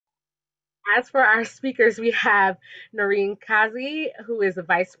As for our speakers, we have Noreen Kazi, who is the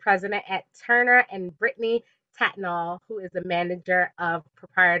vice president at Turner, and Brittany Tatnall, who is the manager of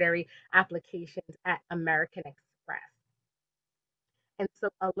proprietary applications at American Express. And so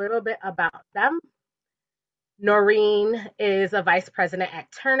a little bit about them. Noreen is a vice president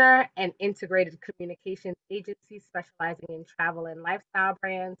at Turner, an integrated communications agency specializing in travel and lifestyle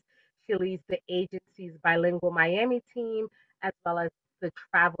brands. She leads the agency's bilingual Miami team as well as the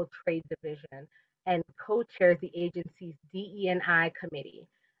travel trade division and co-chairs the agency's DE&I committee.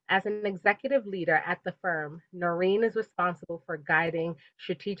 As an executive leader at the firm, Noreen is responsible for guiding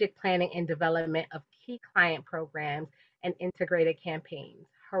strategic planning and development of key client programs and integrated campaigns.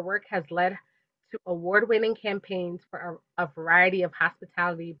 Her work has led to award-winning campaigns for a variety of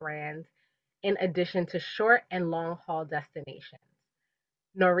hospitality brands, in addition to short and long-haul destinations.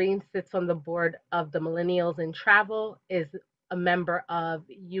 Noreen sits on the board of the Millennials in Travel, is a member of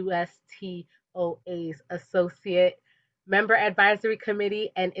USTOA's Associate Member Advisory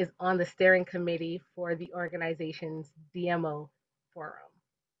Committee, and is on the steering committee for the organization's DMO Forum.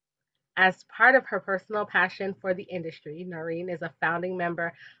 As part of her personal passion for the industry, Noreen is a founding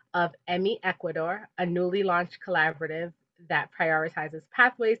member of Emmy Ecuador, a newly launched collaborative that prioritizes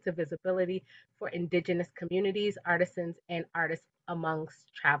pathways to visibility for indigenous communities, artisans, and artists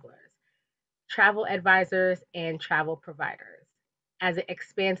amongst travelers, travel advisors, and travel providers. As it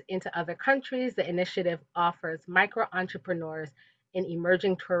expands into other countries, the initiative offers micro entrepreneurs in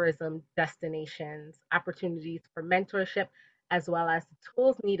emerging tourism destinations opportunities for mentorship as well as the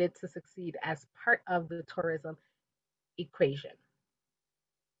tools needed to succeed as part of the tourism equation.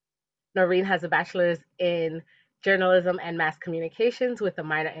 Noreen has a bachelor's in journalism and mass communications with a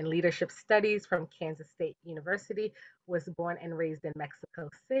minor in leadership studies from Kansas State University, was born and raised in Mexico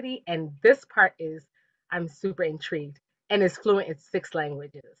City. And this part is, I'm super intrigued, and is fluent in 6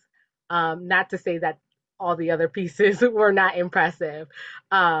 languages. Not to say that all the other pieces were not impressive.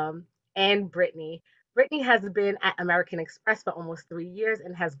 And Brittany. Brittany has been at American Express for almost 3 years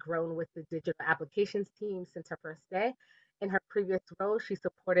and has grown with the digital applications team since her first day. In her previous role, she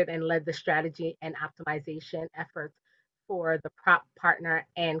supported and led the strategy and optimization efforts for the prop partner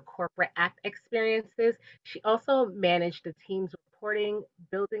and corporate app experiences. She also managed the team's reporting,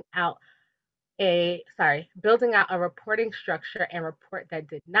 building out a reporting structure and report that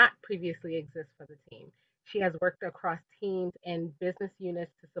did not previously exist for the team. She has worked across teams and business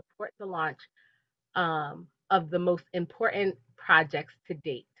units to support the launch of the most important projects to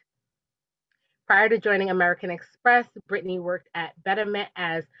date. Prior to joining American Express, Brittany worked at Betterment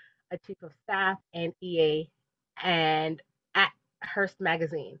as a chief of staff and EA and at Hearst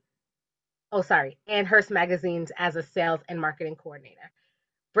Magazine. And Hearst Magazines as a sales and marketing coordinator.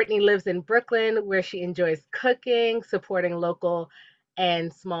 Brittany lives in Brooklyn where she enjoys cooking, supporting local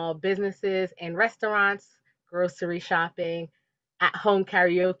and small businesses and restaurants, grocery shopping, at home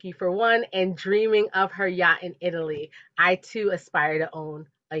karaoke for one, and dreaming of her yacht in Italy. I too aspire to own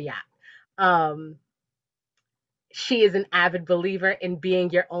a yacht. Um, she is an avid believer in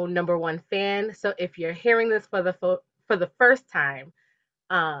being your own number one fan. So if you're hearing this for the first time,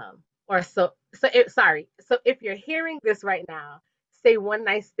 or so if you're hearing this right now, say one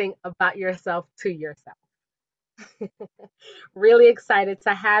nice thing about yourself to yourself. Really excited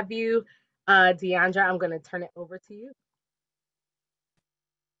to have you, Deandra. I'm going to turn it over to you.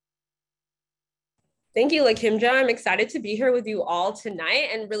 Thank you, Lakimja. I'm excited to be here with you all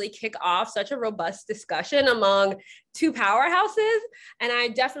tonight and really kick off such a robust discussion among 2 powerhouses. And I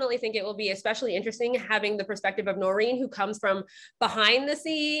definitely think it will be especially interesting having the perspective of Noreen, who comes from behind the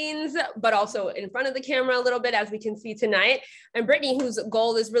scenes, but also in front of the camera a little bit, as we can see tonight. And Brittany, whose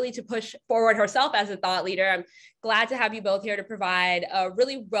goal is really to push forward herself as a thought leader. I'm glad to have you both here to provide a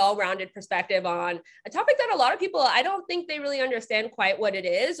really well-rounded perspective on a topic that a lot of people, I don't think they really understand quite what it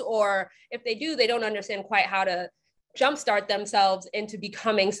is, or if they do, they don't understand quite how to jumpstart themselves into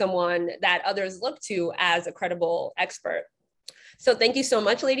becoming someone that others look to as a credible expert. So thank you so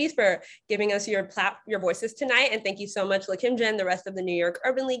much, ladies, for giving us your voices tonight. And thank you so much, Lakimja and the rest of the New York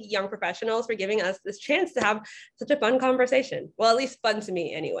Urban League Young Professionals for giving us this chance to have such a fun conversation. Well, at least fun to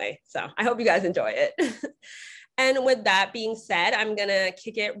me anyway. So I hope you guys enjoy it. And with that being said, I'm gonna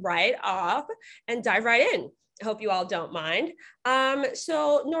kick it right off and dive right in. I hope you all don't mind.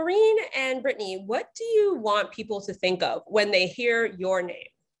 So Noreen and Brittany, what do you want people to think of when they hear your name?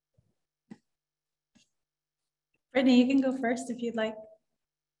 Brittany, you can go first if you'd like.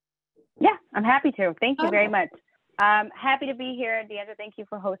 Yeah, I'm happy to. Thank you very much. Happy to be here. Deandra, thank you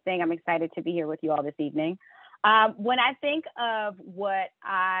for hosting. I'm excited to be here with you all this evening. When I think of what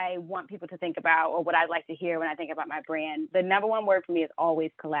I want people to think about or what I'd like to hear when I think about my brand, the number one word for me is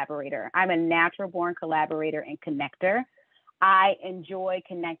always collaborator. I'm a natural born collaborator and connector. I enjoy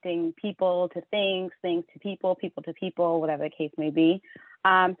connecting people to things, things to people, people to people, whatever the case may be.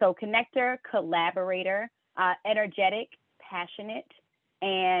 So connector, collaborator, energetic, passionate,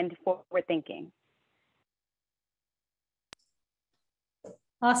 and forward thinking.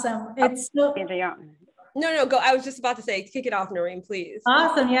 Awesome. It's so No, go. I was just about to say, kick it off, Noreen, please.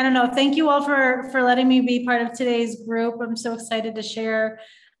 awesome. Yeah, no. Thank you all for letting me be part of today's group. I'm so excited to share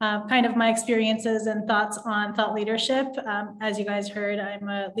kind of my experiences and thoughts on thought leadership. As you guys heard,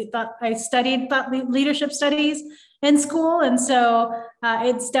 I studied thought leadership studies in school. And so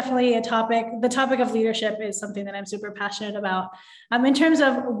it's definitely a topic. The topic of leadership is something that I'm super passionate about. In terms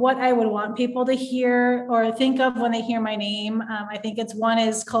of what I would want people to hear or think of when they hear my name, I think one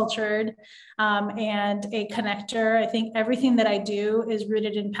is cultured and a connector. I think everything that I do is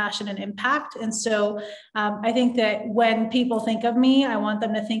rooted in passion and impact. And so I think that when people think of me, I want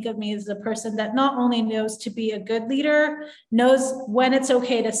them to think of me as a person that not only knows to be a good leader, knows when it's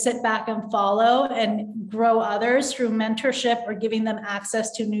okay to sit back and follow and grow others through mentorship or giving them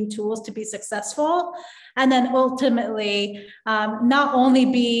access to new tools to be successful. And then ultimately, not only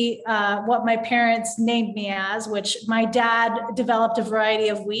be what my parents named me as, which my dad developed a variety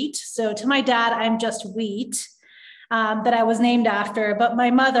of wheat. So to my dad, I'm just wheat that I was named after, but my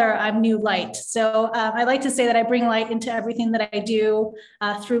mother, I'm new light. So I like to say that I bring light into everything that I do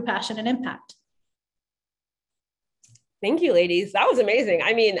through passion and impact. Thank you, ladies. That was amazing.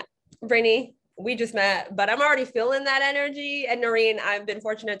 I mean, Brittany, we just met, but I'm already feeling that energy. And Noreen, I've been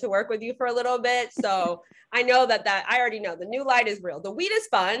fortunate to work with you for a little bit. So I know that I already know the new light is real. The wheat is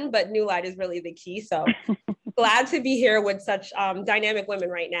fun, but new light is really the key. So glad to be here with such dynamic women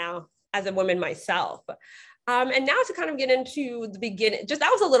right now as a woman myself. And now to kind of get into the beginning, that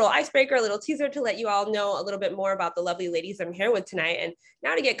was a little icebreaker, a little teaser to let you all know a little bit more about the lovely ladies I'm here with tonight. And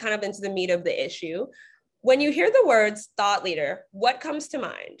now to get kind of into the meat of the issue. When you hear the words thought leader, what comes to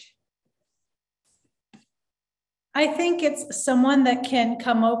mind? I think it's someone that can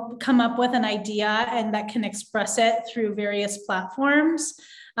come up with an idea and that can express it through various platforms.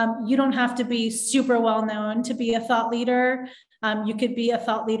 You don't have to be super well known to be a thought leader. You could be a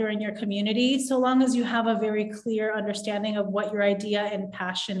thought leader in your community, so long as you have a very clear understanding of what your idea and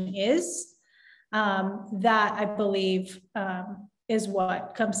passion is. That I believe is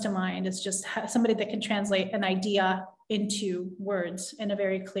what comes to mind. It's just somebody that can translate an idea into words in a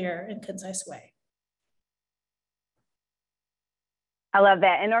very clear and concise way. I love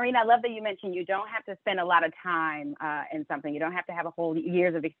that. And Noreen, I love that you mentioned you don't have to spend a lot of time in something. You don't have to have a whole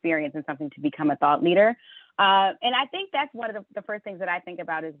years of experience in something to become a thought leader. And I think that's one of the first things that I think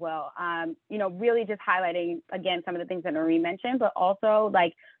about as well. Really just highlighting, again, some of the things that Noreen mentioned, but also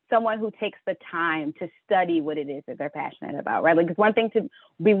like someone who takes the time to study what it is that they're passionate about, right? Like it's one thing to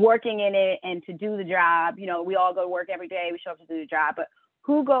be working in it and to do the job. We all go to work every day. We show up to do the job, but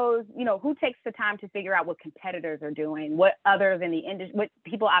who takes the time to figure out what competitors are doing, what others in the industry, what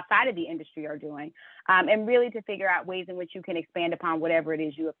people outside of the industry are doing, and really to figure out ways in which you can expand upon whatever it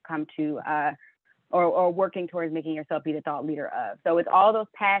is you have come to or working towards making yourself be the thought leader of. So it's all those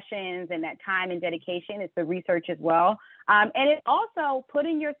passions and that time and dedication. It's the research as well. And it's also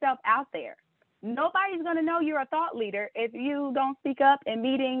putting yourself out there. Nobody's going to know you're a thought leader if you don't speak up in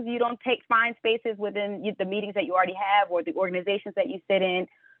meetings, you don't find spaces within the meetings that you already have or the organizations that you sit in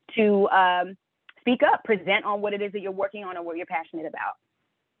to speak up, present on what it is that you're working on or what you're passionate about.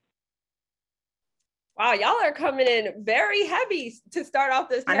 Wow, y'all are coming in very heavy to start off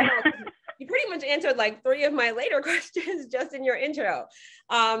this panel. You pretty much answered like 3 of my later questions just in your intro.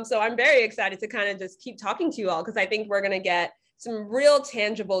 So I'm very excited to kind of just keep talking to you all because I think we're going to get some real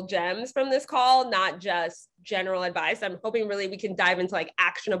tangible gems from this call, not just general advice. I'm hoping really we can dive into like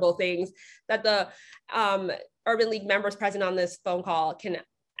actionable things that the Urban League members present on this phone call can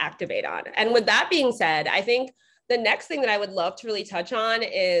activate on. And with that being said, I think the next thing that I would love to really touch on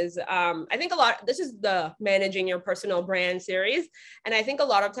is, I think this is the Managing Your Personal Brand series. And I think a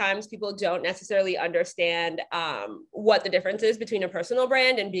lot of times people don't necessarily understand what the difference is between a personal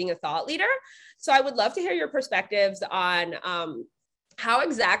brand and being a thought leader. So I would love to hear your perspectives on how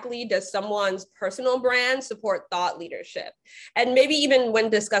exactly does someone's personal brand support thought leadership? And maybe even when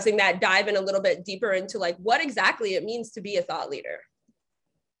discussing that, dive in a little bit deeper into like what exactly it means to be a thought leader.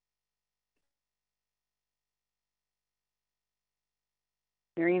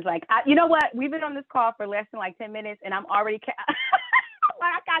 Noreen's like, you know what? We've been on this call for less than like 10 minutes and I'm already,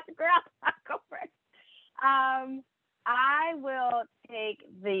 I got the girl. I'll go first. I will take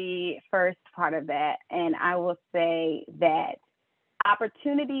the first part of that. And I will say that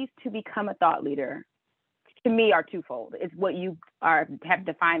opportunities to become a thought leader, to me, are twofold. It's what you have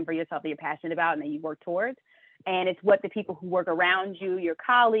defined for yourself that you're passionate about and that you work towards. And it's what the people who work around you, your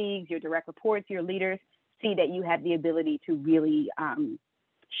colleagues, your direct reports, your leaders, see that you have the ability to really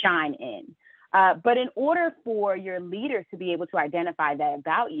shine in. But in order for your leaders to be able to identify that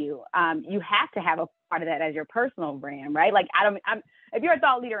about you, you have to have a part of that as your personal brand, right? Like, if you're a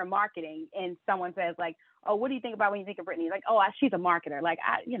thought leader in marketing and someone says like, oh, what do you think about when you think of Brittany? Like, oh, she's a marketer. Like,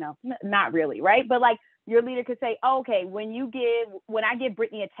 not really, right? But like, your leader could say, oh, okay, when I give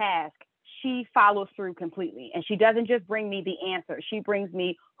Brittany a task, she follows through completely. And she doesn't just bring me the answer. She brings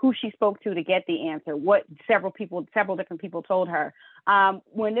me who she spoke to get the answer, what several different people told her.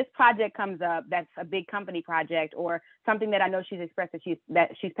 When this project comes up, that's a big company project or something that I know she's expressed that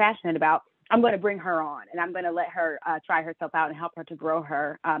she's passionate about, I'm going to bring her on and I'm going to let her try herself out and help to grow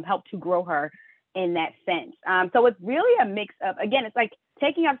her in that sense. So it's really a mix of, again, it's like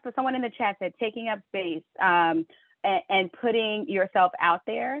taking up, for someone in the chat said, taking up space and putting yourself out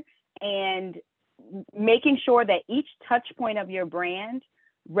there and making sure that each touch point of your brand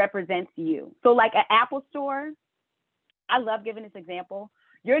represents you. So like an Apple store, I love giving this example.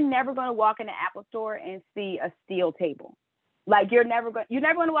 You're never going to walk in the Apple store and see a steel table. Like you're never going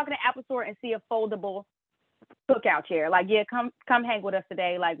to walk in the Apple store and see a foldable cookout chair. Like, yeah, come hang with us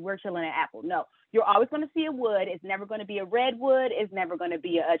today. Like, we're chilling at Apple. No, you're always going to see a wood. It's never going to be a red wood. It's never going to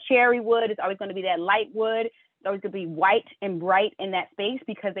be a cherry wood. It's always going to be that light wood. It's always going to be white and bright in that space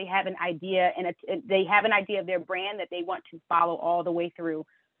because they have an idea of their brand that they want to follow all the way through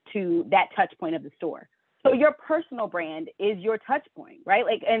to that touch point of the store. So your personal brand is your touch point, right?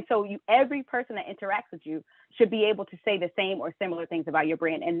 Like, and so every person that interacts with you should be able to say the same or similar things about your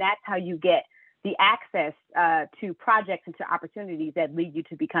brand. And that's how you get the access to projects and to opportunities that lead you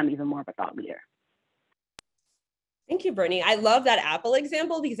to become even more of a thought leader. Thank you, Brittany. I love that Apple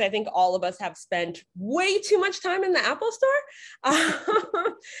example because I think all of us have spent way too much time in the Apple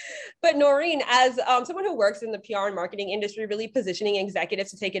store. But Noreen, as someone who works in the PR and marketing industry, really positioning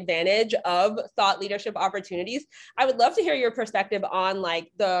executives to take advantage of thought leadership opportunities, I would love to hear your perspective on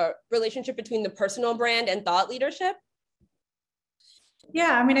like the relationship between the personal brand and thought leadership.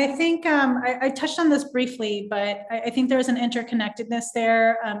 Yeah, I mean, I think I touched on this briefly, but I think there's an interconnectedness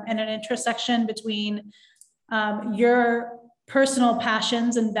there and an intersection between your personal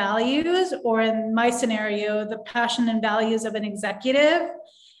passions and values, or in my scenario, the passion and values of an executive,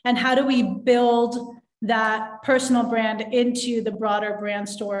 and how do we build that personal brand into the broader brand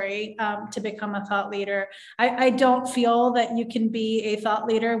story to become a thought leader. I don't feel that you can be a thought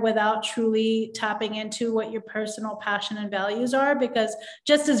leader without truly tapping into what your personal passion and values are, because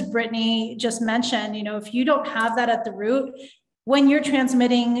just as Brittany just mentioned, if you don't have that at the root, when you're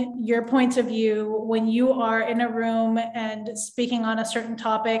transmitting your points of view, when you are in a room and speaking on a certain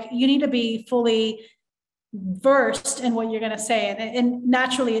topic, you need to be fully versed in what you're going to say, and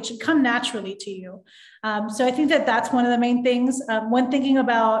naturally it should come naturally to you. So I think that that's one of the main things when thinking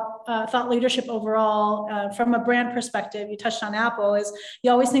about thought leadership overall from a brand perspective. You touched on Apple, is you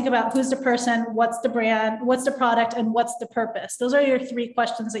always think about who's the person, what's the brand, what's the product, and what's the purpose. Those are your three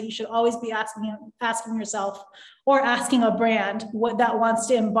questions that you should always be asking yourself, or asking a brand that wants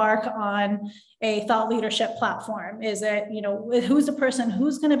to embark on a thought leadership platform. Is it, who's the person,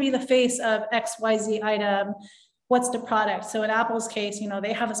 who's going to be the face of XYZ item? What's the product? So in Apple's case,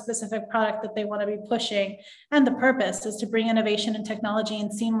 they have a specific product that they want to be pushing, and the purpose is to bring innovation and technology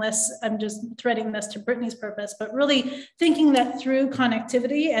and seamless. I'm just threading this to Brittany's purpose, but really thinking that through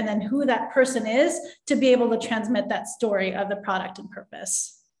connectivity and then who that person is to be able to transmit that story of the product and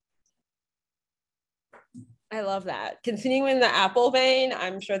purpose. I love that. Continuing the Apple vein,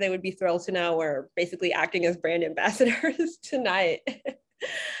 I'm sure they would be thrilled to know we're basically acting as brand ambassadors tonight.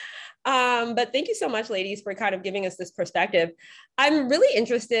 But thank you so much, ladies, for kind of giving us this perspective. I'm really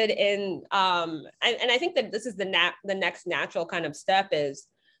interested in, and I think that this is the next natural kind of step is,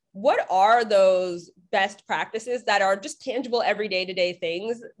 what are those best practices that are just tangible everyday to-day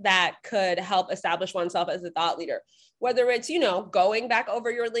things that could help establish oneself as a thought leader? Whether it's, going back over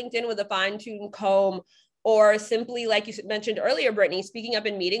your LinkedIn with a fine-tuned comb, or simply, like you mentioned earlier, Brittany, speaking up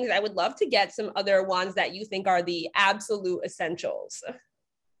in meetings. I would love to get some other ones that you think are the absolute essentials.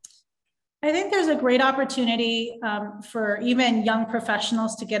 I think there's a great opportunity for even young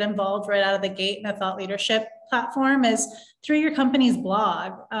professionals to get involved right out of the gate in a thought leadership platform is through your company's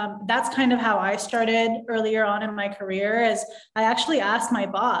blog. That's kind of how I started earlier on in my career. Is I actually asked my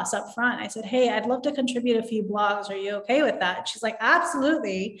boss up front, I said, hey, I'd love to contribute a few blogs. Are you okay with that? She's like,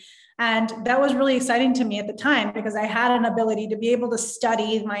 absolutely. And that was really exciting to me at the time because I had an ability to be able to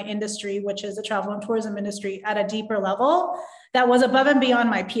study my industry, which is the travel and tourism industry, at a deeper level that was above and beyond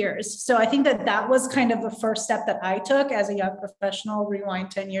my peers. So I think that that was kind of the first step that I took as a young professional,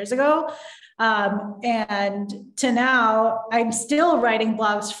 rewind 10 years ago. And to now, I'm still writing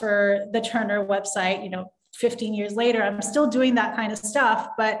blogs for the Turner website, 15 years later, I'm still doing that kind of stuff,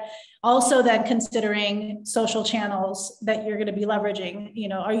 but also then considering social channels that you're going to be leveraging.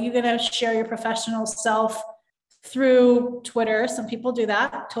 Are you going to share your professional self through Twitter? Some people do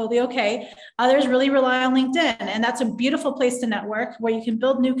that, totally okay. Others really rely on LinkedIn, and that's a beautiful place to network where you can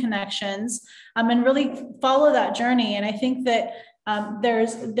build new connections and really follow that journey. And I think that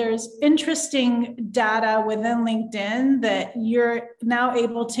there's interesting data within LinkedIn that you're now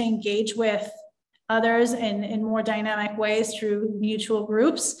able to engage with others in more dynamic ways through mutual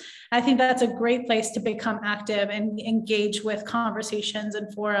groups. I think that's a great place to become active and engage with conversations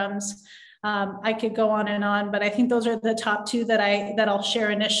and forums. I could go on, but I think those are the top two that I'll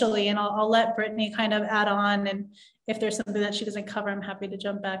share initially, and I'll let Brittany kind of add on. And if there's something that she doesn't cover, I'm happy to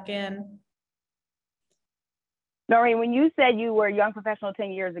jump back in. Noreen, when you said you were a young professional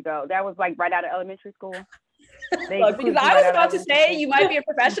 10 years ago, that was like right out of elementary school? Look, because I was about to say you might be a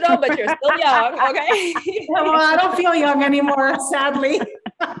professional, but you're still young, okay? Well, I don't feel young anymore, sadly.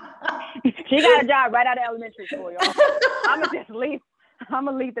 She got a job right out of elementary school, y'all. I'm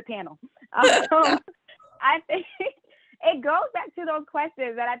gonna leave the panel. I think it goes back to those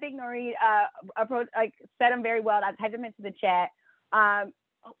questions that I think Noreen said them very well. I've had them into the chat.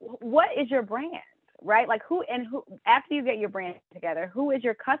 What is your brand, right? Like who after you get your brand together, who is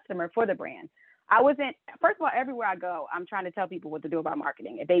your customer for the brand? First of all, everywhere I go, I'm trying to tell people what to do about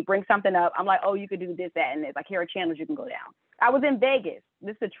marketing. If they bring something up, I'm like, oh, you could do this, that, and this. Like, here are channels you can go down. I was in Vegas.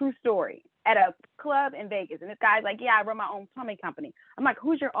 This is a true story, at a club in Vegas. And this guy's like, yeah, I run my own plumbing company. I'm like,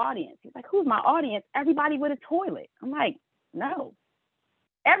 who's your audience? He's like, who's my audience? Everybody with a toilet. I'm like, no.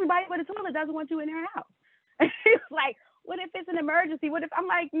 Everybody with a toilet doesn't want you in their house. He's like, what if it's an emergency? What if I'm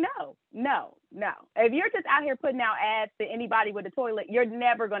like, no. If you're just out here putting out ads to anybody with a toilet, you're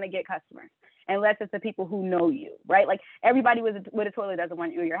never going to get customers unless it's the people who know you, right? Like everybody with a toilet doesn't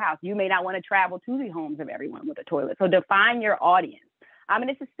want you in your house. You may not want to travel to the homes of everyone with a toilet. So define your audience.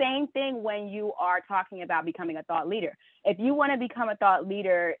 It's the same thing when you are talking about becoming a thought leader. If you want to become a thought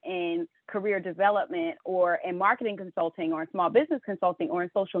leader in career development or in marketing consulting or in small business consulting or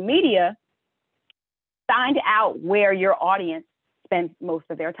in social media, find out where your audience spends most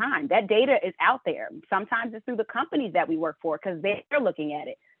of their time. That data is out there. Sometimes it's through the companies that we work for because they're looking at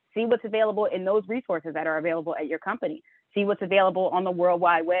it. See what's available in those resources that are available at your company. See what's available on the World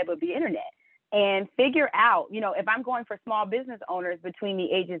Wide Web of the internet. And figure out, if I'm going for small business owners between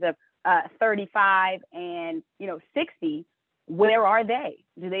the ages of 35 and, 60, where are they?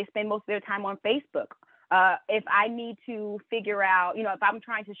 Do they spend most of their time on Facebook? If I need to figure out, if I'm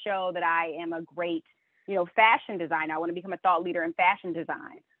trying to show that I am a great, fashion designer, I want to become a thought leader in fashion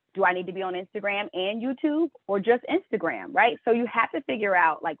design. Do I need to be on Instagram and YouTube or just Instagram, right? So you have to figure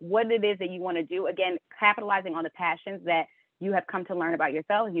out like what it is that you want to do. Again, capitalizing on the passions that you have come to learn about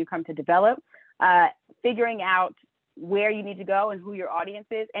yourself and you come to develop, figuring out where you need to go and who your audience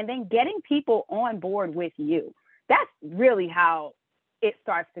is, and then getting people on board with you. That's really how it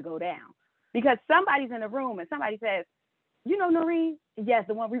starts to go down. Because somebody's in a room and somebody says, Noreen, yes,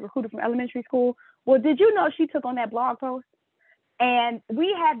 the one we recruited from elementary school. Well, did you know she took on that blog post? And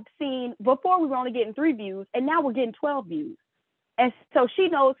we had seen, before we were only getting 3 views, and now we're getting 12 views. And so she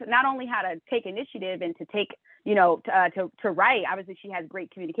knows not only how to take initiative and to take, to write. Obviously, she has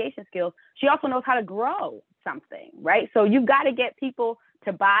great communication skills. She also knows how to grow something, right? So you've got to get people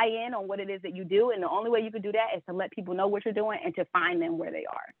to buy in on what it is that you do. And the only way you can do that is to let people know what you're doing and to find them where they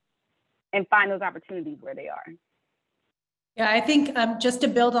are and find those opportunities where they are. Yeah, I think just to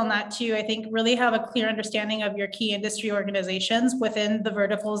build on that too, I think really have a clear understanding of your key industry organizations within the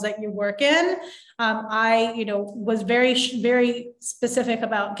verticals that you work in. I, was very, very specific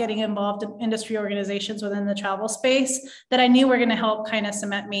about getting involved in industry organizations within the travel space that I knew were going to help kind of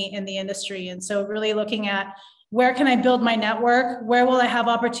cement me in the industry. And so really looking at where can I build my network? Where will I have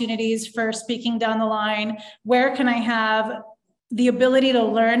opportunities for speaking down the line? Where can I have the ability to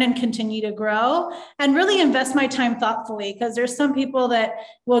learn and continue to grow and really invest my time thoughtfully, because there's some people that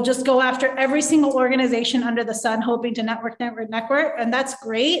will just go after every single organization under the sun, hoping to network. And that's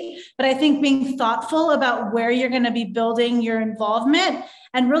great. But I think being thoughtful about where you're going to be building your involvement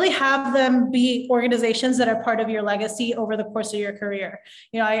and really have them be organizations that are part of your legacy over the course of your career.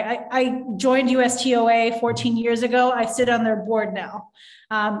 You know, I joined USTOA 14 years ago. I sit on their board now.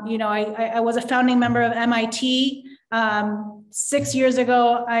 You know, I was a founding member of MIT. 6 years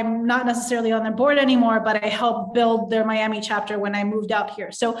ago, I'm not necessarily on the board anymore, but I helped build their Miami chapter when I moved out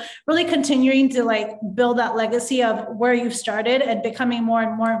here. So really continuing to like build that legacy of where you've started and becoming more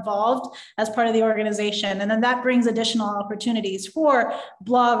and more involved as part of the organization. And then that brings additional opportunities for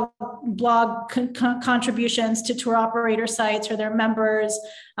blog contributions to tour operator sites or their members,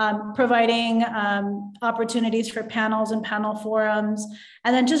 providing opportunities for panels and panel forums,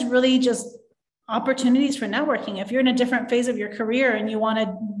 and then just really just opportunities for networking. If you're in a different phase of your career and you want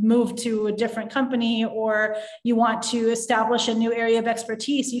to move to a different company or you want to establish a new area of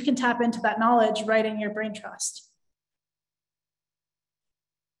expertise, you can tap into that knowledge right in your brain trust.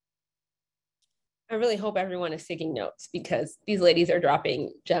 I really hope everyone is taking notes because these ladies are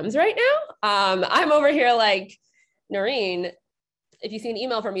dropping gems right now. I'm over here like, Noreen, if you see an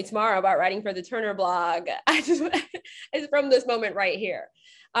email from me tomorrow about writing for the Turner blog, it's from this moment right here.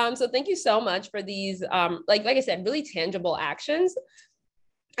 So thank you so much for these, like I said, really tangible actions.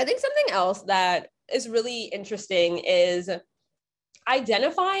 I think something else that is really interesting is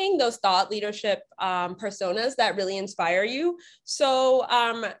identifying those thought leadership personas that really inspire you. So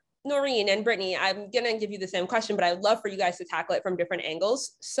Noreen and Brittany, I'm gonna give you the same question, but I'd love for you guys to tackle it from different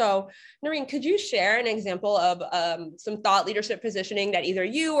angles. So Noreen, could you share an example of some thought leadership positioning that either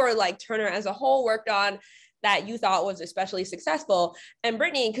you or like Turner as a whole worked on that you thought was especially successful? And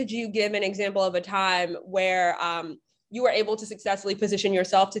Brittany, could you give an example of a time where you were able to successfully position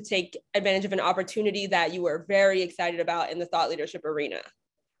yourself to take advantage of an opportunity that you were very excited about in the thought leadership arena?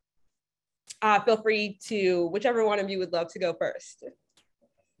 Feel free to, whichever one of you would love to go first.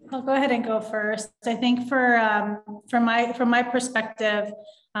 I'll go ahead and go first. I think from my perspective,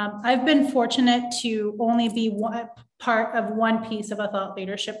 I've been fortunate to only be part of one piece of a thought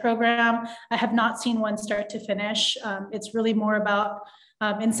leadership program. I have not seen one start to finish. It's really more about,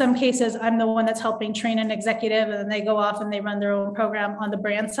 in some cases, I'm the one that's helping train an executive and then they go off and they run their own program on the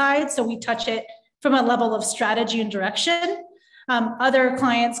brand side. So we touch it from a level of strategy and direction. Other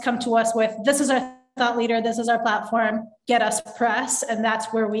clients come to us with, this is our thought leader, this is our platform, get us press, and that's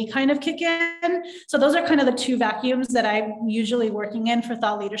where we kind of kick in. So those are kind of the two vacuums that I'm usually working in for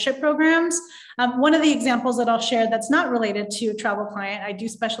thought leadership programs. One of the examples that I'll share that's not related to travel client, I do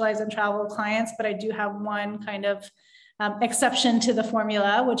specialize in travel clients, but I do have one kind of exception to the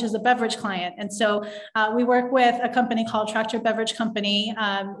formula, which is a beverage client. And so we work with a company called Tractor Beverage Company,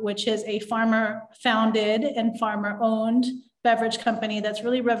 which is a farmer founded and farmer owned beverage company that's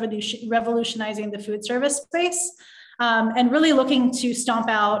really revolutionizing the food service space, and really looking to stomp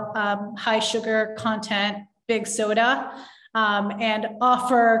out high sugar content, big soda, and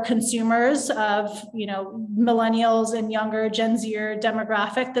offer consumers of, you know, millennials and younger Gen Zer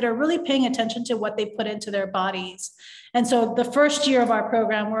demographic that are really paying attention to what they put into their bodies. And so the first year of our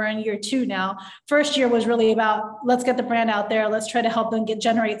program, we're in year 2 now. First year was really about, let's get the brand out there. Let's try to help them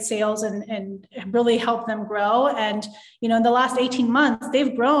generate sales and really help them grow. And, you know, in the last 18 months,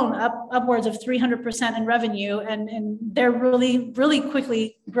 they've grown upwards of 300% in revenue, and they're really, really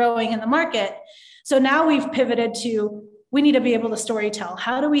quickly growing in the market. So now we've pivoted to, we need to be able to storytell.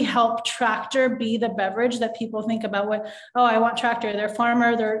 How do we help Tractor be the beverage that people think about? What, oh, I want Tractor. They're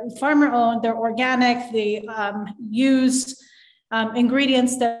farmer owned, they're organic, they use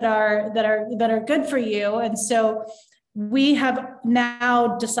ingredients that are good for you. And so we have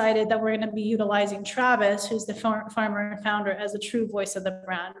now decided that we're going to be utilizing Travis, who's the farmer and founder, as a true voice of the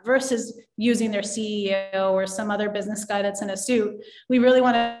brand versus using their CEO or some other business guy that's in a suit. We really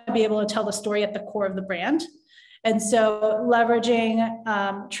want to be able to tell the story at the core of the brand. And so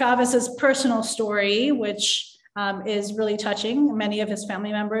leveraging Travis's personal story, which is really touching. Many of his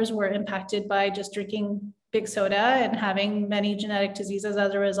family members were impacted by just drinking big soda and having many genetic diseases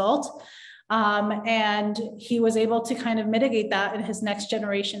as a result. And he was able to kind of mitigate that in his next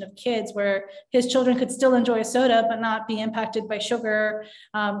generation of kids, where his children could still enjoy soda, but not be impacted by sugar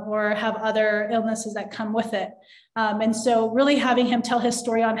or have other illnesses that come with it. And so really having him tell his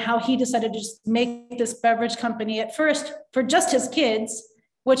story on how he decided to just make this beverage company at first for just his kids,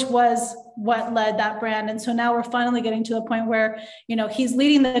 which was what led that brand. And so now we're finally getting to the point where, you know, he's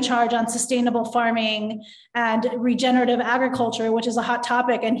leading the charge on sustainable farming and regenerative agriculture, which is a hot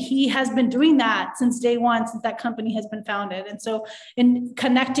topic. And he has been doing that since day one, since that company has been founded. And so in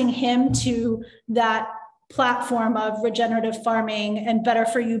connecting him to that platform of regenerative farming and better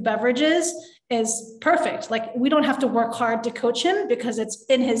for you beverages is perfect. Like, we don't have to work hard to coach him because it's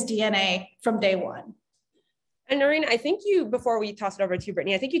in his DNA from day one. And Noreen, I think you, before we toss it over to you,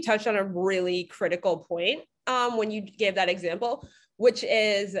 Brittany, I think you touched on a really critical point when you gave that example, which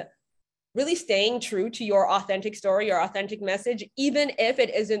is really staying true to your authentic story, your authentic message, even if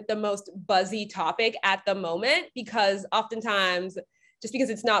it isn't the most buzzy topic at the moment, because oftentimes just because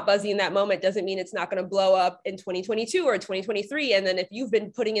it's not buzzy in that moment doesn't mean it's not going to blow up in 2022 or 2023. And then if you've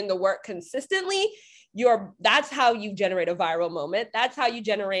been putting in the work consistently, that's how you generate a viral moment. That's how you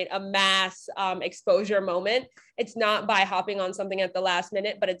generate a mass exposure moment. It's not by hopping on something at the last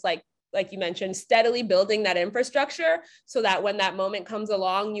minute, but it's like you mentioned, steadily building that infrastructure so that when that moment comes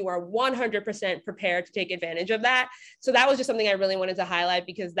along, you are 100% prepared to take advantage of that. So that was just something I really wanted to highlight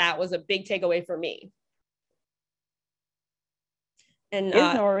because that was a big takeaway for me. And is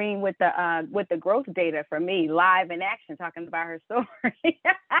Noreen with the growth data for me, live in action, talking about her story.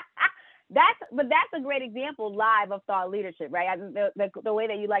 That's a great example live of thought leadership, right? The way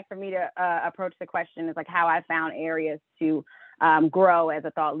that you like for me to approach the question is like how I found areas to grow as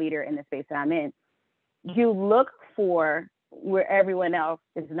a thought leader in the space that I'm in. You look for where everyone else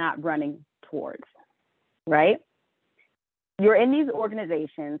is not running towards, right? You're in these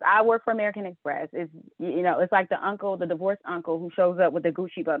organizations. I work for American Express. It's like the divorced uncle who shows up with the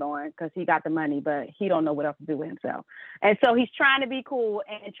Gucci belt on because he got the money, but he don't know what else to do with himself. And so he's trying to be cool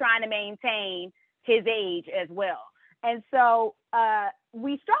and trying to maintain his age as well. And so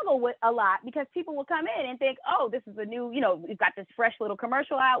we struggle with a lot because people will come in and think, oh, this is a new, we've got this fresh little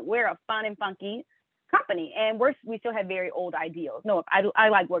commercial out. We're a fun and funky company, and we still have very old ideals. No, I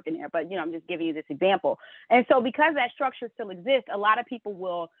like working there, but I'm just giving you this example. And so because that structure still exists, a lot of people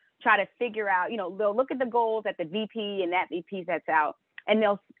will try to figure out, they'll look at the goals that the VP and that VP sets out, and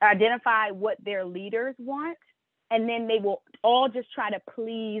they'll identify what their leaders want, and then they will all just try to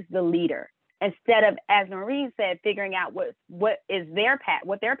please the leader instead of, as Noreen said, figuring out what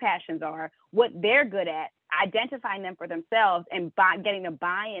their passions are, what they're good at, identifying them for themselves, and getting the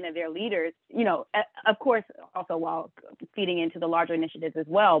buy-in of their leaders, of course, also while feeding into the larger initiatives as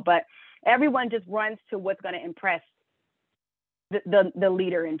well. But everyone just runs to what's going to impress the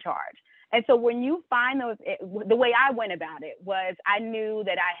leader in charge. And so when you find those, the way I went about it was I knew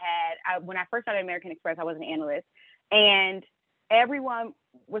that when I first started American Express, I was an analyst, and everyone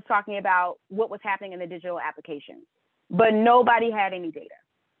was talking about what was happening in the digital applications, but nobody had any data.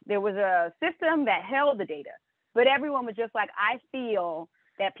 There was a system that held the data, but everyone was just like, I feel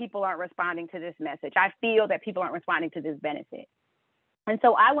that people aren't responding to this message. I feel that people aren't responding to this benefit. And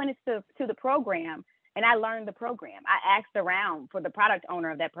so I went to the program and I learned the program. I asked around for the product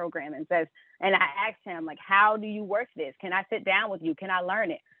owner of that program and I asked him, like, how do you work this? Can I sit down with you? Can I learn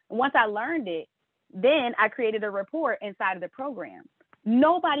it? And once I learned it, then I created a report inside of the program.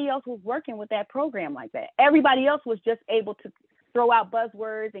 Nobody else was working with that program like that. Everybody else was just able to throw out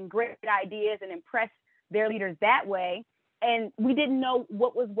buzzwords and great ideas and impress their leaders that way. And we didn't know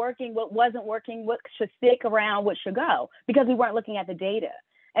what was working, what wasn't working, what should stick around, what should go, because we weren't looking at the data.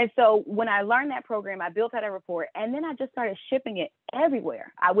 And so when I learned that program, I built out a report, and then I just started shipping it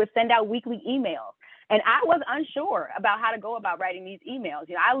everywhere. I would send out weekly emails, and I was unsure about how to go about writing these emails.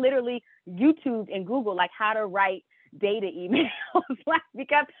 I literally YouTubed and Googled like how to write data emails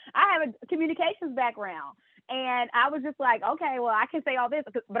because I have a communications background. And I was just like, okay, well, I can say all this,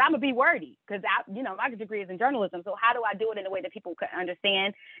 but I'm going to be wordy because, my degree is in journalism. So how do I do it in a way that people can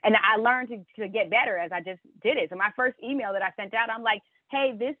understand? And I learned to get better as I just did it. So my first email that I sent out, I'm like,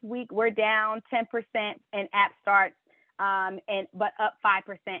 hey, this week we're down 10% in app starts, but up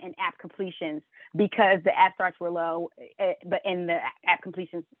 5% in app completions because the app starts were low, but in the app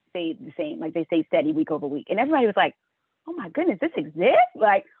completions stayed the same. Like they stayed steady week over week. And everybody was like, oh my goodness, this exists?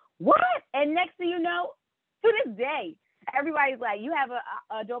 Like, what? And next thing you know, to this day, everybody's like, you have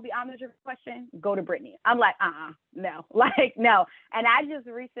a Adobe Omniture question? Go to Brittany. I'm like, no, no. And I just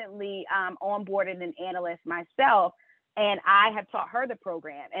recently onboarded an analyst myself, and I have taught her the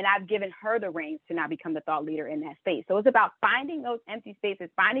program, and I've given her the reins to now become the thought leader in that space. So it's about finding those empty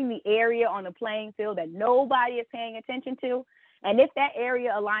spaces, finding the area on the playing field that nobody is paying attention to. And if that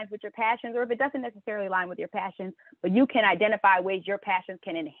area aligns with your passions, or if it doesn't necessarily align with your passions, but you can identify ways your passions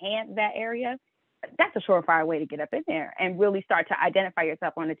can enhance that area, that's a surefire way to get up in there and really start to identify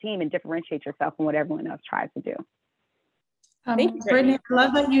yourself on the team and differentiate yourself from what everyone else tries to do. Thank you, Brittany, I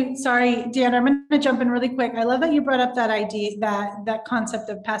love that you, sorry, Dan, I'm going to jump in really quick. I love that you brought up that idea, that concept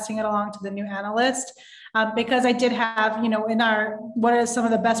of passing it along to the new analyst, because I did have, in our, what are some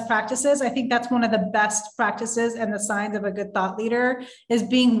of the best practices? I think that's one of the best practices and the signs of a good thought leader is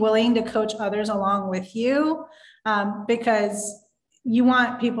being willing to coach others along with you, because you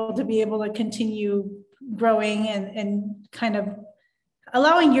want people to be able to continue growing and kind of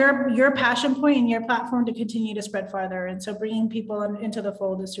allowing your passion point and your platform to continue to spread farther. And so bringing people into the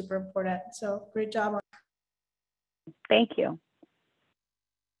fold is super important. So great job. Thank you.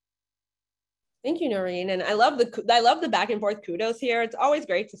 Thank you, Noreen. And I love the back and forth kudos here. It's always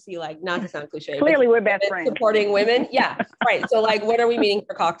great to see, like, not to sound cliche. Clearly we're best friends. Supporting women. Yeah, right. So like, what are we meeting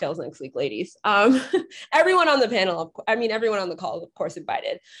for cocktails next week, ladies? Everyone on the panel, everyone on the call, of course,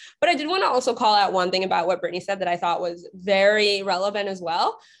 invited. But I did want to also call out one thing about what Brittany said that I thought was very relevant as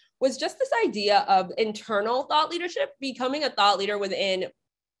well, was just this idea of internal thought leadership, becoming a thought leader within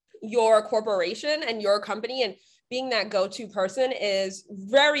your corporation and your company, and being that go-to person is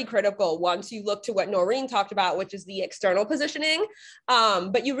very critical once you look to what Noreen talked about, which is the external positioning.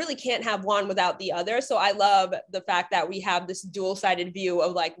 But you really can't have one without the other. So I love the fact that we have this dual-sided view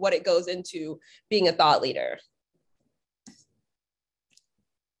of like what it goes into being a thought leader.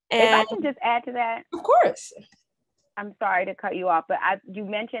 And if I can just add to that. Of course. I'm sorry to cut you off, but you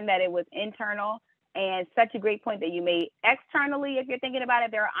mentioned that it was internal, and such a great point that you made. Externally, if you're thinking about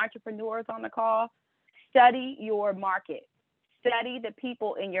it, there are entrepreneurs on the call. Study your market. Study the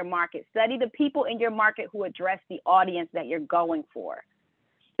people in your market. Study the people in your market who address the audience that you're going for.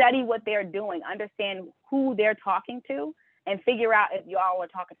 Study what they're doing. Understand who they're talking to, and figure out if y'all are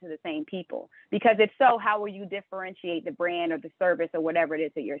talking to the same people. Because if so, how will you differentiate the brand or the service or whatever it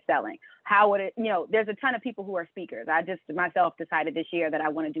is that you're selling? How would it, there's a ton of people who are speakers. I just myself decided this year that I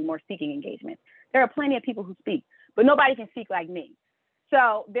want to do more speaking engagements. There are plenty of people who speak, but nobody can speak like me.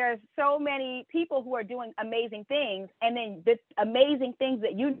 So there's so many people who are doing amazing things, and then the amazing things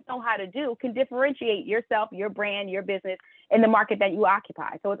that you know how to do can differentiate yourself, your brand, your business in the market that you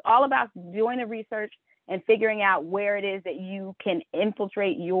occupy. So it's all about doing the research and figuring out where it is that you can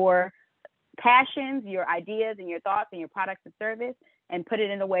infiltrate your passions, your ideas, and your thoughts and your products and service, and put it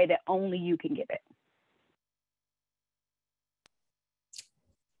in a way that only you can give it.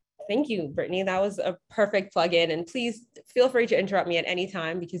 Thank you, Brittany. That was a perfect plug-in. And please feel free to interrupt me at any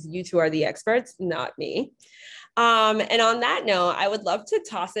time because you two are the experts, not me. And on that note, I would love to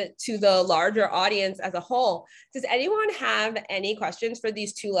toss it to the larger audience as a whole. Does anyone have any questions for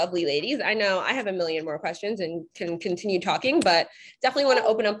these two lovely ladies? I know I have a million more questions and can continue talking, but definitely want to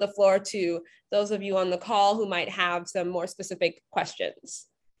open up the floor to those of you on the call who might have some more specific questions.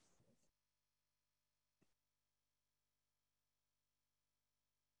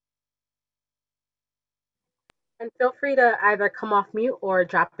 And feel free to either come off mute or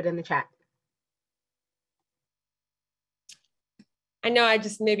drop it in the chat. I know I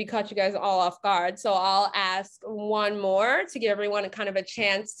just maybe caught you guys all off guard, so I'll ask one more to give everyone a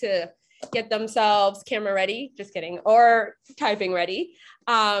chance to get themselves camera ready, just kidding, or typing ready.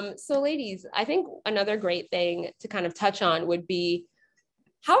 So ladies, I think another great thing to kind of touch on would be,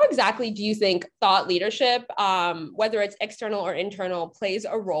 how exactly do you think thought leadership, whether it's external or internal, plays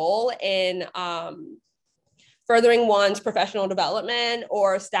a role in furthering one's professional development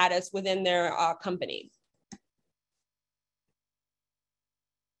or status within their company?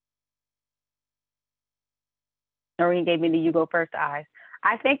 Noreen gave me the you go first eyes.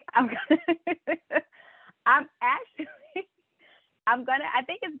 I think I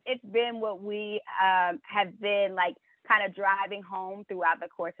think it's been what we have been like kind of driving home throughout the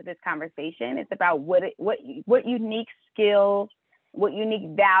course of this conversation. It's about what unique skills, what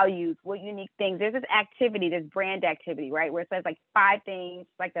unique values, what unique things. There's this activity, this brand activity, right? Where it says like 5 things,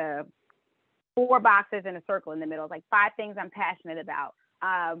 like 4 boxes in a circle in the middle. It's like 5 things I'm passionate about.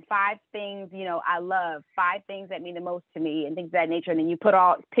 5 things, I love, 5 things that mean the most to me, and things of that nature. And then you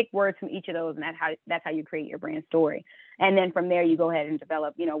pick words from each of those, and that's how you create your brand story. And then from there, you go ahead and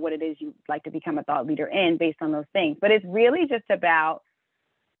develop, what it is you'd like to become a thought leader in based on those things. But it's really just about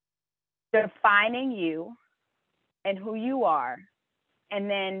defining you and who you are, and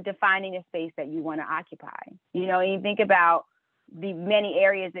then defining a space that you want to occupy. And you think about the many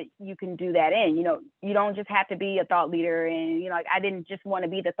areas that you can do that in. You don't just have to be a thought leader in, I didn't just want to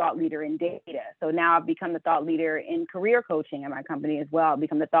be the thought leader in data. So now I've become the thought leader in career coaching in my company as well. I've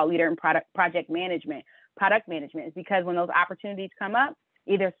become the thought leader in project management, product management. It's because when those opportunities come up,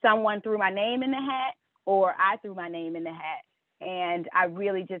 either someone threw my name in the hat or I threw my name in the hat. And I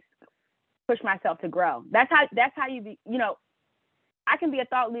really just push myself to grow. That's how you I can be a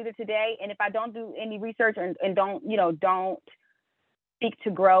thought leader today, and if I don't do any research and don't seek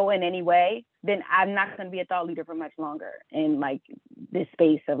to grow in any way, then I'm not going to be a thought leader for much longer in like this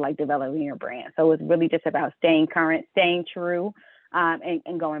space of like developing your brand. So it's really just about staying current, staying true,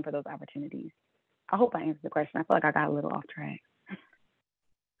 and going for those opportunities. I hope I answered the question. I feel like I got a little off track.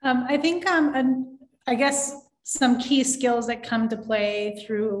 I think, and I guess some key skills that come to play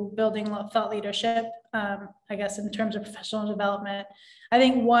through building thought leadership, I guess in terms of professional development. I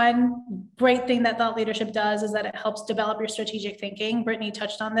think one great thing that thought leadership does is that it helps develop your strategic thinking. Brittany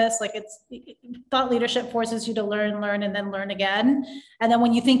touched on this, like thought leadership forces you to learn, and then learn again. And then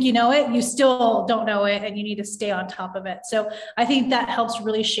when you think you know it, you still don't know it and you need to stay on top of it. So I think that helps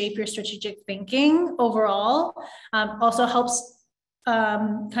really shape your strategic thinking overall. Also helps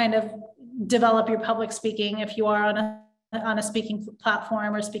kind of develop your public speaking if you are on a speaking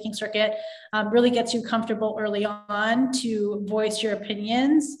platform or speaking circuit. Really gets you comfortable early on to voice your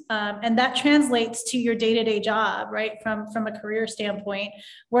opinions, and that translates to your day-to-day job, right? From a career standpoint,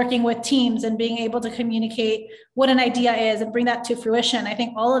 working with teams and being able to communicate what an idea is and bring that to fruition. I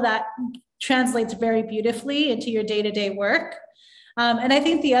think all of that translates very beautifully into your day-to-day work. And I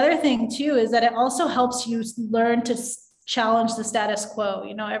think the other thing too is that it also helps you learn to challenge the status quo.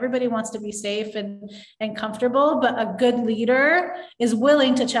 You know, everybody wants to be safe and comfortable, but a good leader is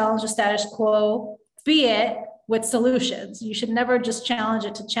willing to challenge the status quo, be it with solutions. You should never just challenge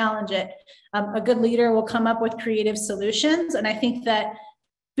it to challenge it. A good leader will come up with creative solutions. And I think that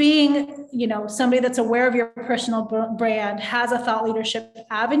being, you know, somebody that's aware of your personal brand, has a thought leadership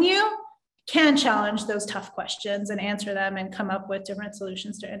avenue, can challenge those tough questions and answer them and come up with different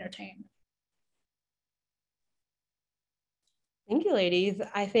solutions to entertain. Thank you, ladies.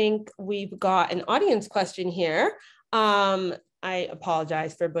 I think we've got an audience question here. I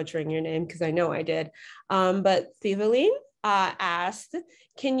apologize for butchering your name because I know I did. But Thivaline asked,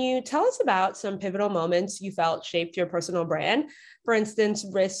 can you tell us about some pivotal moments you felt shaped your personal brand? For instance,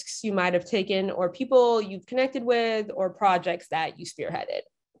 risks you might have taken or people you've connected with or projects that you spearheaded.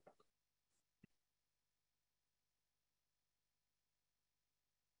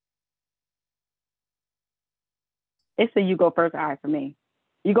 It's a you go first eye for me.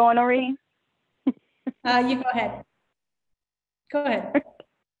 You going, Noreen? You go ahead. Go ahead.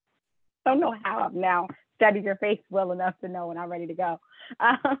 I don't know how I've now studied your face well enough to know when I'm ready to go.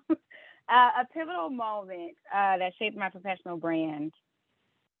 A pivotal moment that shaped my professional brand.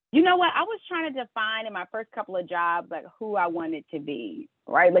 You know what? I was trying to define in my first couple of jobs like who I wanted to be,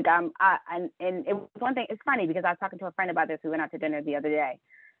 right? Like and it was one thing. It's funny because I was talking to a friend about this. We went out to dinner the other day.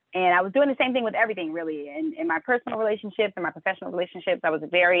 And I was doing the same thing with everything, really. In my personal relationships and my professional relationships, I was in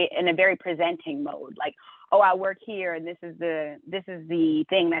a very presenting mode. Like, oh, I work here, and this is the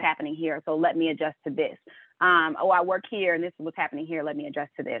thing that's happening here. So let me adjust to this. Oh, I work here, and this is what's happening here. Let me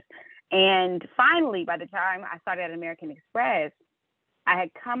adjust to this. And finally, by the time I started at American Express, I had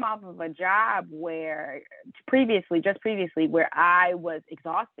come off of a job where previously, where I was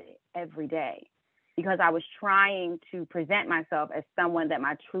exhausted every day, because I was trying to present myself as someone that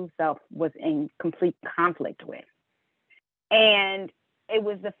my true self was in complete conflict with. And it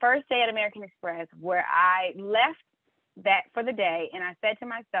was the first day at American Express where I left that for the day. And I said to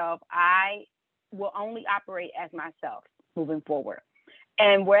myself, I will only operate as myself moving forward.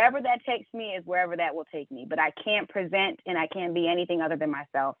 And wherever that takes me is wherever that will take me. But I can't present and I can't be anything other than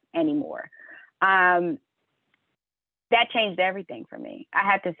myself anymore. That changed everything for me. I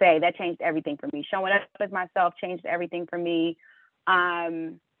have to say that changed everything for me. Showing up as myself changed everything for me.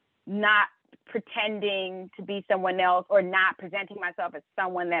 Not pretending to be someone else or not presenting myself as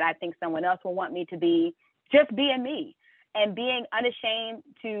someone that I think someone else will want me to be, just being me and being unashamed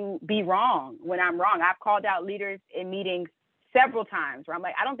to be wrong when I'm wrong. I've called out leaders in meetings several times where I'm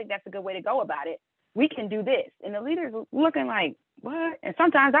like, I don't think that's a good way to go about it. We can do this. And the leaders looking like, what? And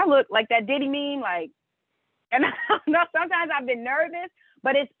sometimes I look like that Diddy meme, like, and I don't know, sometimes I've been nervous,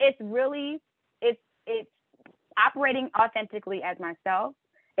 but it's really operating authentically as myself.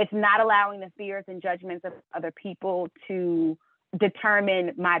 It's not allowing the fears and judgments of other people to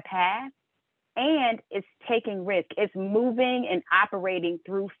determine my path. And it's taking risk. It's moving and operating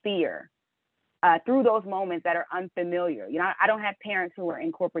through fear, through those moments that are unfamiliar. You know, I don't have parents who are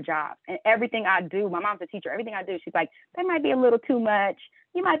in corporate jobs, and everything I do, my mom's a teacher, everything I do, she's like, that might be a little too much.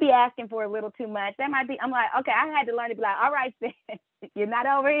 You might be asking for a little too much. That might be, I'm like, okay, I had to learn to be like, all right, sis, you're not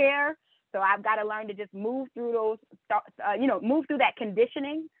over here. So I've got to learn to just move through those, move through that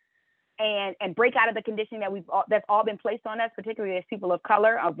conditioning and break out of the conditioning that's all been placed on us, particularly as people of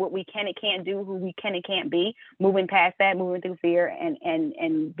color, of what we can and can't do, who we can and can't be, moving past that, moving through fear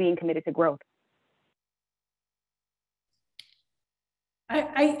and being committed to growth.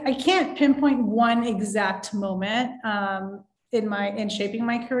 I can't pinpoint one exact moment in shaping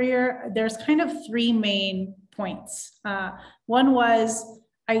my career. There's kind of three main points. One was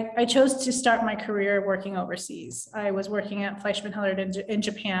I chose to start my career working overseas. I was working at Fleischmann Hillard in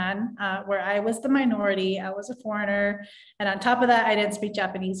Japan, where I was the minority. I was a foreigner, and on top of that, I didn't speak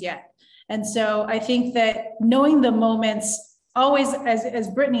Japanese yet. And so I think that knowing the moments, always, as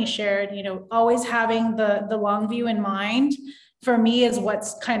Brittany shared, always having the long view in mind, for me is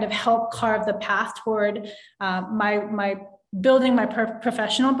what's kind of helped carve the path toward my building my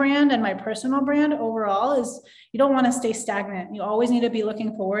professional brand and my personal brand overall. Is you don't want to stay stagnant. You always need to be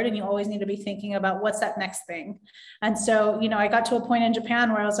looking forward, and you always need to be thinking about what's that next thing. And so, I got to a point in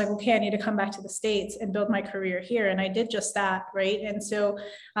Japan where I was like, okay, I need to come back to the States and build my career here. And I did just that, right? And so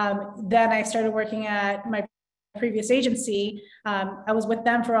then I started working at my previous agency. I was with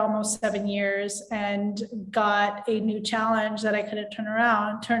them for almost 7 years and got a new challenge that I couldn't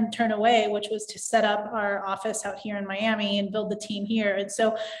turn away, which was to set up our office out here in Miami and build the team here. And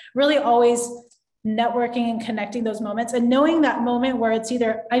so really always networking and connecting those moments, and knowing that moment where it's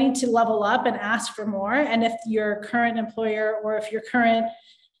either I need to level up and ask for more. And if your current employer, or if your current,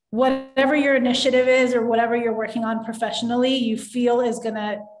 whatever your initiative is, or whatever you're working on professionally, you feel is going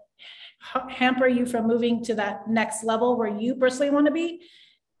to hamper you from moving to that next level where you personally want to be,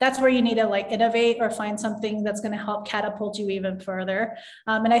 that's where you need to innovate or find something that's going to help catapult you even further.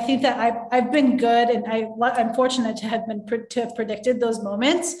 And I think that I've been good, and I'm fortunate to have predicted those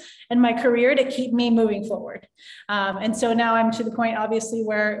moments in my career to keep me moving forward. And so now I'm to the point, obviously,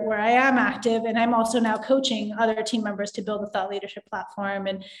 where I am active, and I'm also now coaching other team members to build a thought leadership platform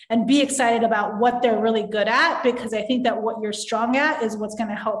and be excited about what they're really good at, because I think that what you're strong at is what's going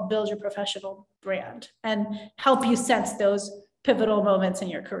to help build your professional brand and help you sense those pivotal moments in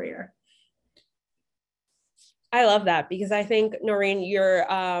your career. I love that, because I think, Noreen, you're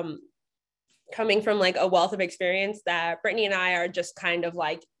coming from a wealth of experience that Brittany and I are just kind of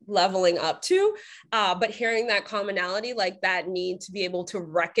leveling up to, but hearing that commonality, that need to be able to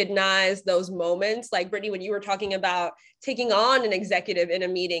recognize those moments, Brittany, when you were talking about taking on an executive in a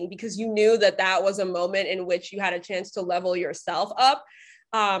meeting because you knew that was a moment in which you had a chance to level yourself up.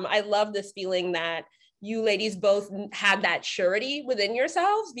 I love this feeling that you ladies both had that surety within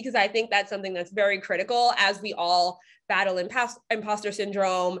yourselves, because I think that's something that's very critical as we all battle imposter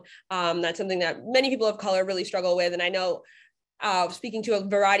syndrome. That's something that many people of color really struggle with. And I know speaking to a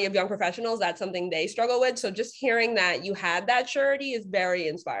variety of young professionals, that's something they struggle with. So just hearing that you had that surety is very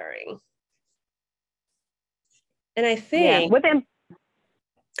inspiring. And I think,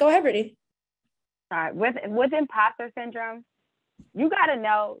 go ahead, Brittany. With imposter syndrome, you got to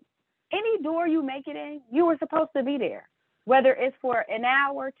know, any door you make it in, you were supposed to be there, whether it's for an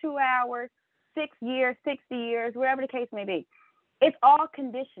hour, 2 hours, 6 years, 60 years, whatever the case may be. It's all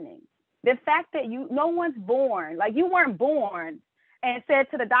conditioning. The fact that no one's born, you weren't born and said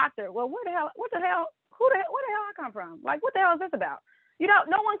to the doctor, well, where the hell I come from? What the hell is this about? No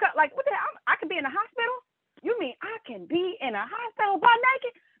one got, what the hell, I could be in a hospital? You mean I can be in a hospital butt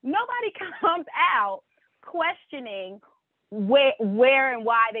naked? Nobody comes out questioning where and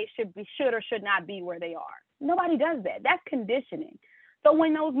why they should or should not be where they are. Nobody does that. That's conditioning. So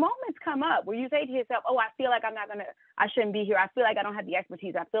when those moments come up where you say to yourself, oh, I feel like I shouldn't be here. I feel like I don't have the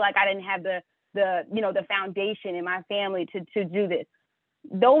expertise. I feel like I didn't have the foundation in my family to do this.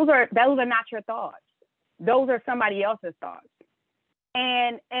 Those are not your thoughts. Those are somebody else's thoughts.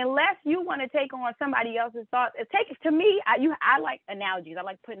 And unless you want to take on somebody else's thoughts, I like analogies. I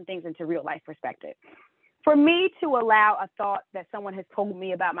like putting things into real life perspective. For me to allow a thought that someone has told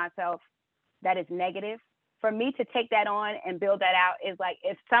me about myself that is negative, for me to take that on and build that out is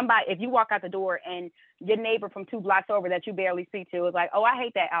if you walk out the door and your neighbor from 2 blocks over that you barely speak to is like, oh, I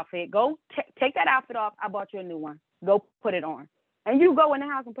hate that outfit. Go take that outfit off. I bought you a new one. Go put it on. And you go in the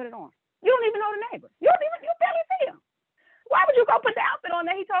house and put it on. You don't even know the neighbor. You barely see him. Why would you go put the outfit on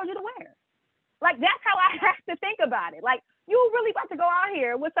that he told you to wear? That's how I have to think about it. You really about to go out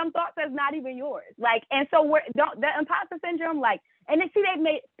here with some thoughts that's not even yours. And so the imposter syndrome, and then see,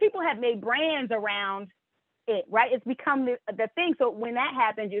 people have made brands around it, right? It's become the thing. So when that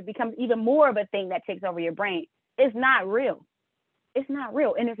happens, it becomes even more of a thing that takes over your brain. It's not real. It's not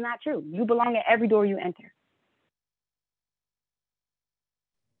real, and it's not true. You belong at every door you enter.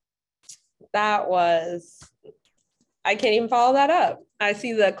 I can't even follow that up. I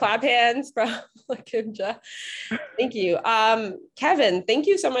see the clap hands from Kimja. Thank you. Kevin, thank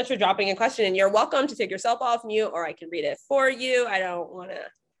you so much for dropping a question, and you're welcome to take yourself off mute, or I can read it for you. I don't want to.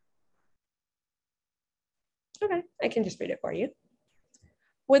 Okay, I can just read it for you.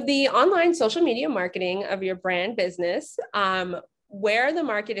 With the online social media marketing of your brand business, where the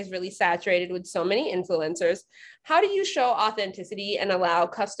market is really saturated with so many influencers, how do you show authenticity and allow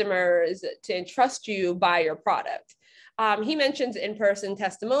customers to trust you by your product? He mentions in-person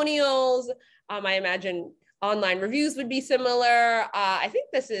testimonials. I imagine online reviews would be similar. I think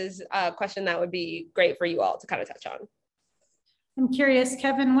this is a question that would be great for you all to kind of touch on. I'm curious,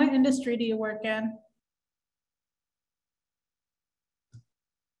 Kevin, what industry do you work in?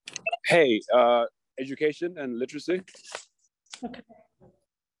 Hey, education and literacy. Okay.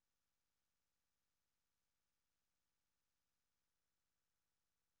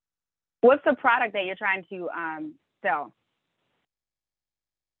 What's the product that you're trying to sell?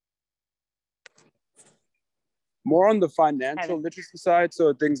 More on the financial literacy side,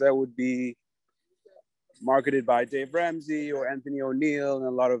 so things that would be marketed by Dave Ramsey or Anthony O'Neill and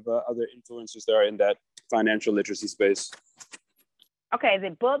a lot of other influencers that are in that financial literacy space. Okay, is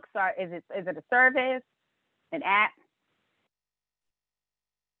it books or is it a service, an app?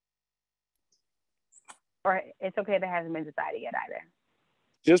 Or it's okay if it hasn't been decided yet either?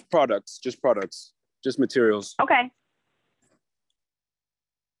 Just products, just materials. Okay.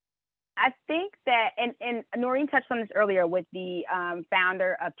 I think that, and Noreen touched on this earlier with the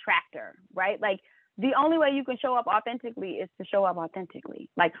founder of Tractor, right? Like, the only way you can show up authentically is to show up authentically.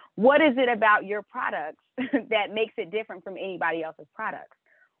 Like, what is it about your products that makes it different from anybody else's products?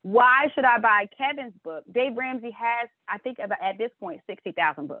 Why should I buy Kevin's book? Dave Ramsey has, I think at this point,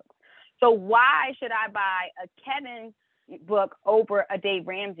 60,000 books. So why should I buy a Kevin book over a Dave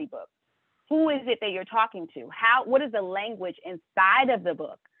Ramsey book? Who is it that you're talking to? What is the language inside of the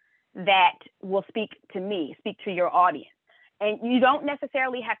book that will speak to me, speak to your audience? And you don't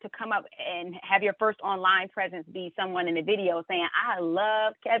necessarily have to come up and have your first online presence be someone in a video saying, I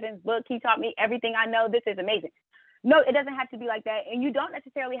love Kevin's book. He taught me everything I know. This is amazing. No, it doesn't have to be like that. And you don't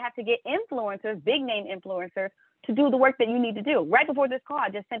necessarily have to get influencers, big name influencers, to do the work that you need to do. Right before this call, I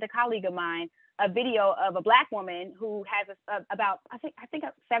just sent a colleague of mine a video of a Black woman who has about, I think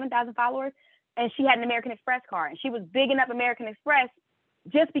 7,000 followers. And she had an American Express card. And she was bigging up American Express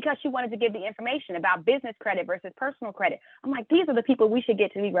just because she wanted to give the information about business credit versus personal credit. I'm like, these are the people we should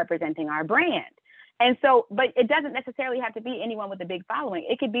get to be representing our brand. And so, but it doesn't necessarily have to be anyone with a big following.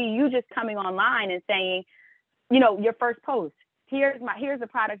 It could be you just coming online and saying, you know, your first post, here's the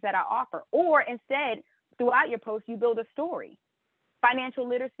products that I offer. Or instead, throughout your post, you build a story. Financial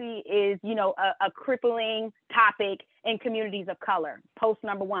literacy is, you know, a crippling topic in communities of color. Post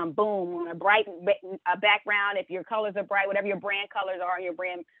number one, boom, on a bright background. If your colors are bright, whatever your brand colors are, your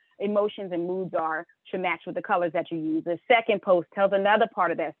brand emotions and moods are, should match with the colors that you use. The second post tells another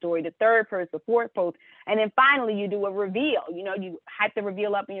part of that story. The third post, the fourth post. And then finally, you do a reveal. You know, you hype the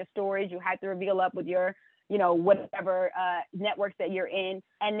reveal up in your stories. You hype the reveal up with your, you know, whatever networks that you're in,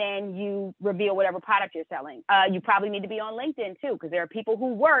 and then you reveal whatever product you're selling. You probably need to be on LinkedIn too, because there are people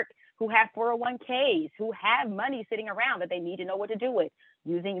who work, who have 401ks, who have money sitting around that they need to know what to do with.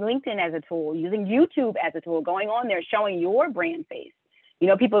 Using LinkedIn as a tool, using YouTube as a tool, going on there, showing your brand face. You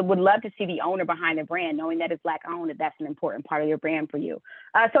know, people would love to see the owner behind the brand, knowing that it's Black owned, that that's an important part of your brand for you.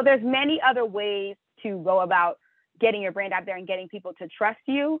 So there's many other ways to go about getting your brand out there and getting people to trust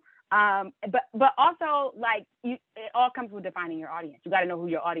you. But also, like, it all comes with defining your audience. You got to know who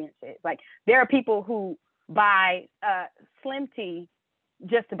your audience is. Like, there are people who buy Slim Tea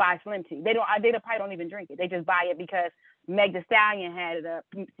just to buy Slim Tea. They probably don't even drink it. They just buy it because Meg Thee Stallion had it up.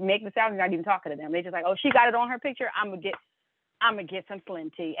 Meg Thee Stallion's not even talking to them. They just like, oh, she got it on her picture. I'm gonna get some Slim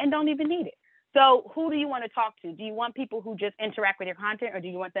Tea, and don't even need it. So who do you want to talk to? Do you want people who just interact with your content, or do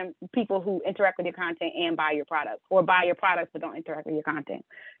you want people who interact with your content and buy your products, or buy your products but don't interact with your content?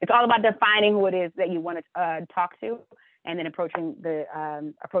 It's all about defining who it is that you want to talk to, and then approaching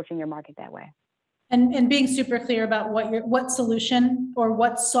your market that way. And being super clear about what solution or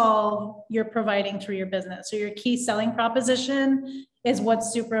what solve you're providing through your business. So your key selling proposition is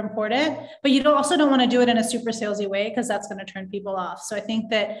what's super important, but you also don't want to do it in a super salesy way, because that's going to turn people off. So I think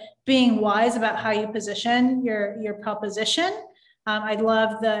that being wise about how you position your proposition. I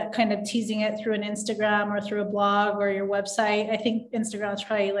love the kind of teasing it through an Instagram or through a blog or your website. I think Instagram is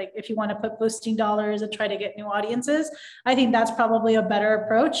probably, like, if you want to put boosting dollars and try to get new audiences, I think that's probably a better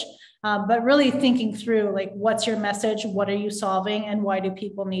approach. But really thinking through, like, what's your message? What are you solving? And why do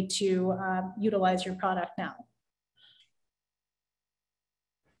people need to utilize your product now?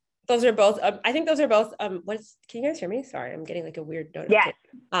 Those are both, I think those are both, can you guys hear me? Sorry, I'm getting like a weird notification.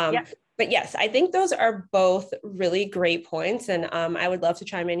 Yes. But yes, I think those are both really great points. And I would love to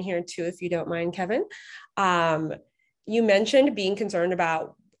chime in here too, if you don't mind, Kevin. You mentioned being concerned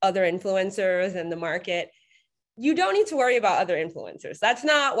about other influencers and the market. you don't need to worry about other influencers. That's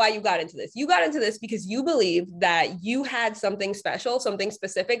not why you got into this. You got into this because you believe that you had something special, something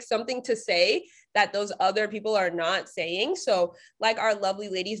specific, something to say that those other people are not saying. So like our lovely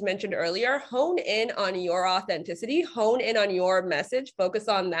ladies mentioned earlier, hone in on your authenticity, hone in on your message, focus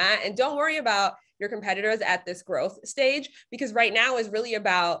on that, and don't worry about your competitors at this growth stage, because right now is really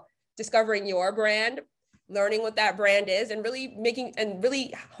about discovering your brand, learning what that brand is, and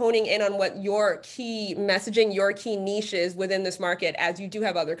really honing in on what your key messaging, your key niche is within this market, as you do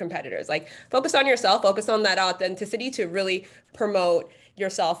have other competitors. Like, focus on yourself, focus on that authenticity to really promote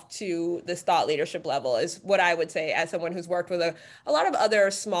yourself to this thought leadership level, is what I would say as someone who's worked with a lot of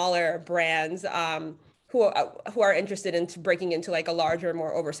other smaller brands who are interested in breaking into like a larger,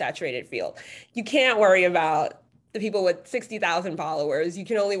 more oversaturated field. You can't worry about the people with 60,000 followers. You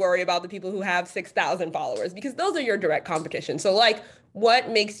can only worry about the people who have 6,000 followers, because those are your direct competition. So like, what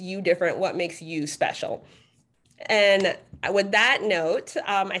makes you different? What makes you special? And with that note,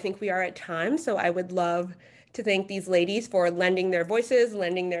 I think we are at time. So I would love to thank these ladies for lending their voices,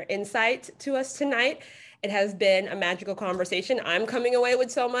 lending their insight to us tonight. It has been a magical conversation. I'm coming away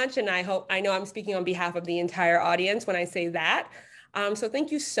with so much, and I know I'm speaking on behalf of the entire audience when I say that. So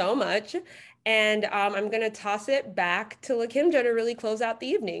thank you so much. And I'm going to toss it back to Lakimja to really close out the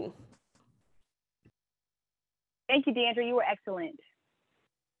evening. Thank you, Deandra. You were excellent.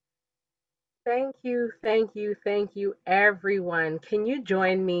 Thank you, thank you, thank you, everyone. Can you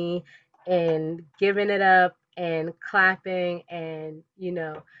join me in giving it up and clapping? And,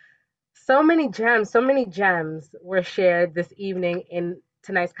 so many gems were shared this evening in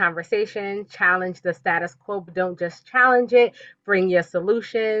tonight's conversation. Challenge the status quo, but don't just challenge it. Bring your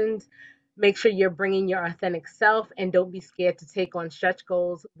solutions. Make sure you're bringing your authentic self, and don't be scared to take on stretch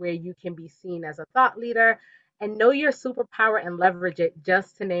goals where you can be seen as a thought leader, and know your superpower and leverage it,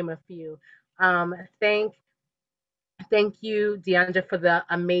 just to name a few. Thank you, Deandra, for the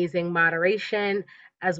amazing moderation.